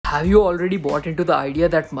Have you already bought into the idea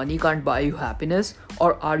that money can't buy you happiness,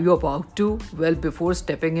 or are you about to? Well, before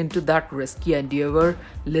stepping into that risky endeavor,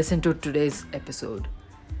 listen to today's episode.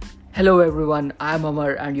 Hello everyone, I'm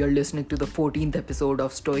Amar and you're listening to the 14th episode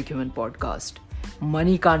of Stoic Human Podcast.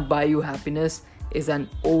 Money Can't Buy You Happiness is an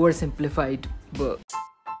oversimplified book.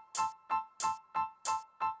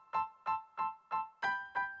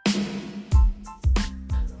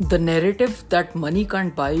 The narrative that money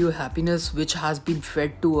can't buy you happiness, which has been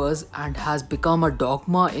fed to us and has become a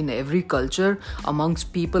dogma in every culture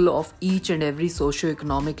amongst people of each and every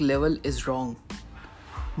socio-economic level, is wrong.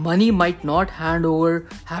 Money might not hand over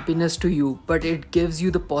happiness to you, but it gives you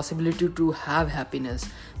the possibility to have happiness.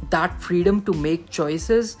 That freedom to make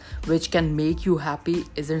choices which can make you happy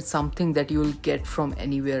isn't something that you will get from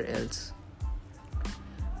anywhere else.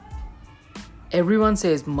 Everyone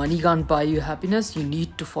says money can't buy you happiness, you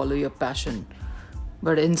need to follow your passion.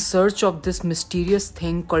 But in search of this mysterious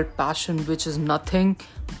thing called passion, which is nothing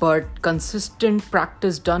but consistent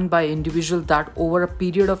practice done by individuals that over a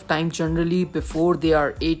period of time, generally before they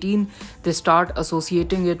are 18, they start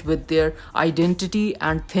associating it with their identity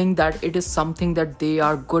and think that it is something that they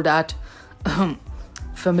are good at,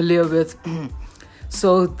 familiar with.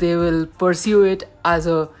 So they will pursue it as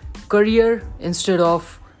a career instead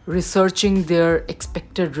of researching their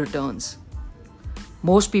expected returns.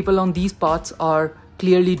 Most people on these paths are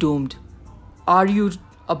clearly doomed. Are you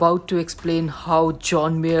about to explain how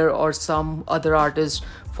John Mayer or some other artist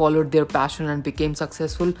followed their passion and became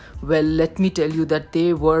successful? Well, let me tell you that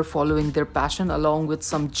they were following their passion along with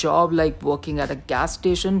some job like working at a gas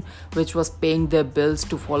station, which was paying their bills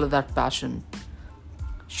to follow that passion.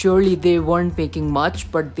 Surely they weren't making much,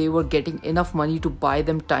 but they were getting enough money to buy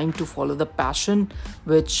them time to follow the passion,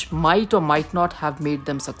 which might or might not have made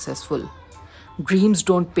them successful. Dreams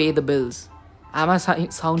don't pay the bills. Am I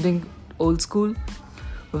sounding old school?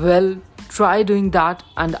 Well, try doing that,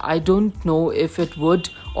 and I don't know if it would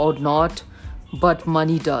or not, but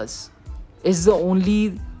money does. It's the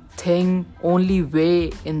only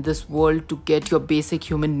way in this world to get your basic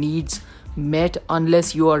human needs met,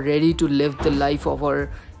 unless you are ready to live the life of our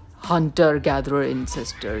hunter-gatherer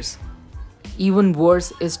ancestors. Even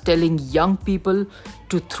worse is telling young people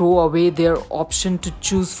to throw away their option to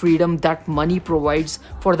choose freedom that money provides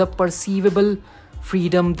for the perceivable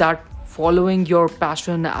freedom that following your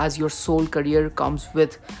passion as your sole career comes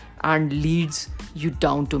with and leads you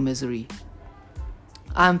down to misery.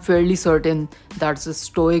 I am fairly certain that the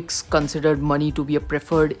Stoics considered money to be a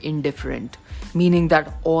preferred indifferent, meaning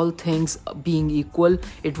that all things being equal,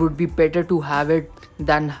 it would be better to have it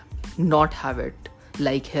than not have it,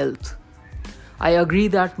 like health. I agree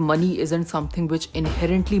that money isn't something which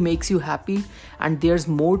inherently makes you happy, and there's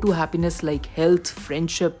more to happiness like health,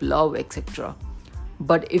 friendship, love, etc.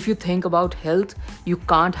 But if you think about health, you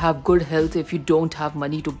can't have good health if you don't have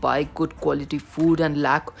money to buy good quality food and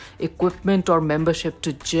lack equipment or membership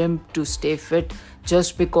to gym to stay fit,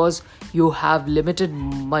 just because you have limited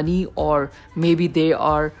money or maybe they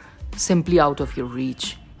are simply out of your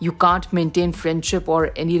reach. You can't maintain friendship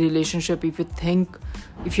or any relationship if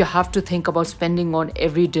you have to think about spending on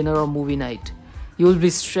every dinner or movie night. You will be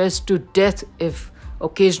stressed to death if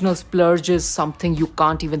occasional splurge is something you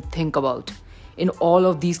can't even think about. In all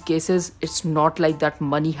of these cases, it's not like that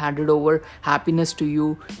money handed over happiness to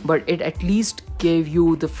you, but it at least gave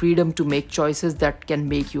you the freedom to make choices that can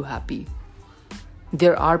make you happy.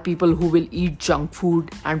 There are people who will eat junk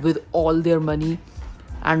food and with all their money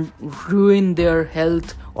and ruin their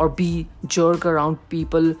health or be jerk around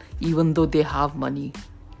people even though they have money.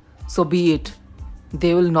 So be it.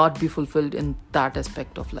 They will not be fulfilled in that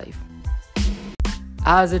aspect of life.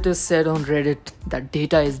 As it is said on Reddit, that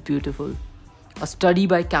data is beautiful. A study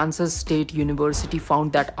by Kansas State University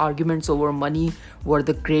found that arguments over money were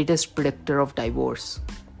the greatest predictor of divorce.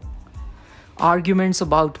 Arguments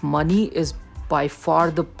about money is by far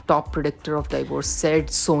the top predictor of divorce, said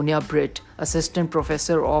Sonia Britt, assistant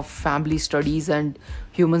professor of family studies and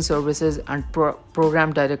human services and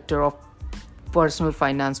program director of personal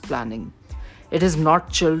finance planning. It is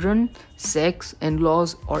not children, sex,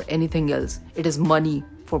 in-laws, or anything else. It is money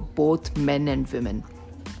for both men and women.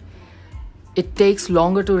 It takes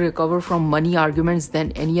longer to recover from money arguments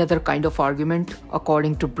than any other kind of argument,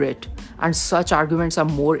 according to Britt, and such arguments are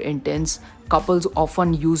more intense. Couples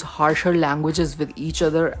often use harsher languages with each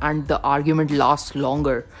other and the argument lasts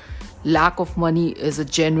longer. Lack of money is a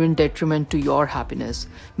genuine detriment to your happiness.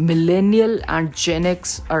 Millennial and Gen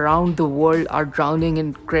X around the world are drowning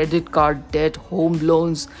in credit card debt, home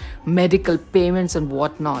loans, medical payments and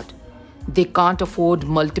whatnot. They can't afford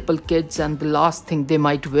multiple kids and the last thing they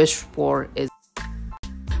might wish for is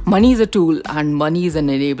Money is a tool and money is an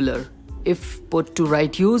enabler. If put to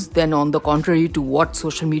right use, then on the contrary to what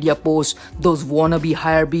social media posts, those wannabe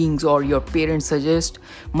higher beings or your parents suggest,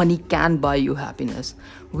 money can buy you happiness.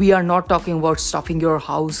 We are not talking about stuffing your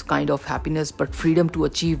house kind of happiness, but freedom to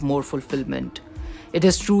achieve more fulfillment. It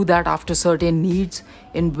is true that after certain needs,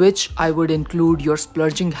 in which I would include your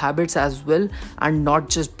splurging habits as well, and not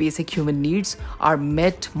just basic human needs, are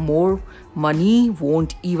met, more money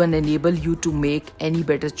won't even enable you to make any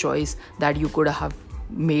better choice that you could have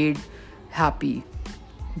made happy.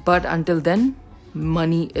 But until then,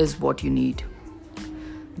 money is what you need.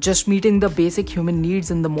 Just meeting the basic human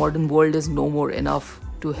needs in the modern world is no more enough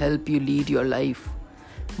to help you lead your life.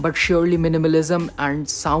 But surely minimalism and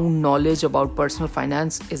sound knowledge about personal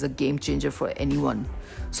finance is a game changer for anyone.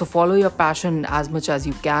 So follow your passion as much as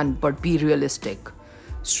you can, but be realistic.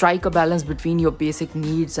 Strike a balance between your basic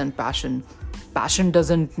needs and passion. Passion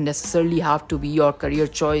doesn't necessarily have to be your career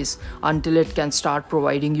choice until it can start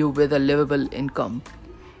providing you with a livable income.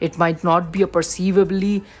 It might not be a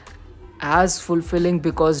perceivably as fulfilling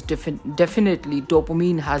because definitely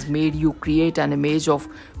dopamine has made you create an image of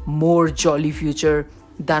more jolly future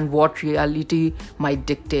than what reality might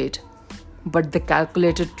dictate. But the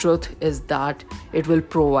calculated truth is that it will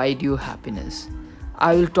provide you happiness.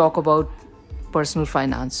 I will talk about personal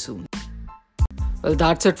finance soon. Well,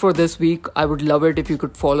 that's it for this week. I would love it if you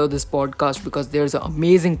could follow this podcast because there's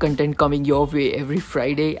amazing content coming your way every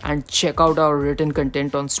Friday, and check out our written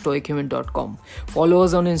content on stoichuman.com. Follow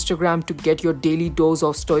us on Instagram to get your daily dose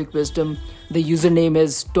of stoic wisdom. The username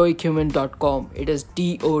is stoichuman.com. It is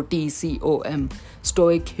DOTCOM,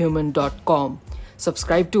 stoichuman.com.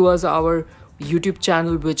 Subscribe to us, our YouTube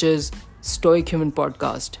channel, which is Stoic Human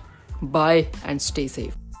Podcast. Bye and stay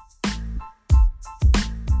safe.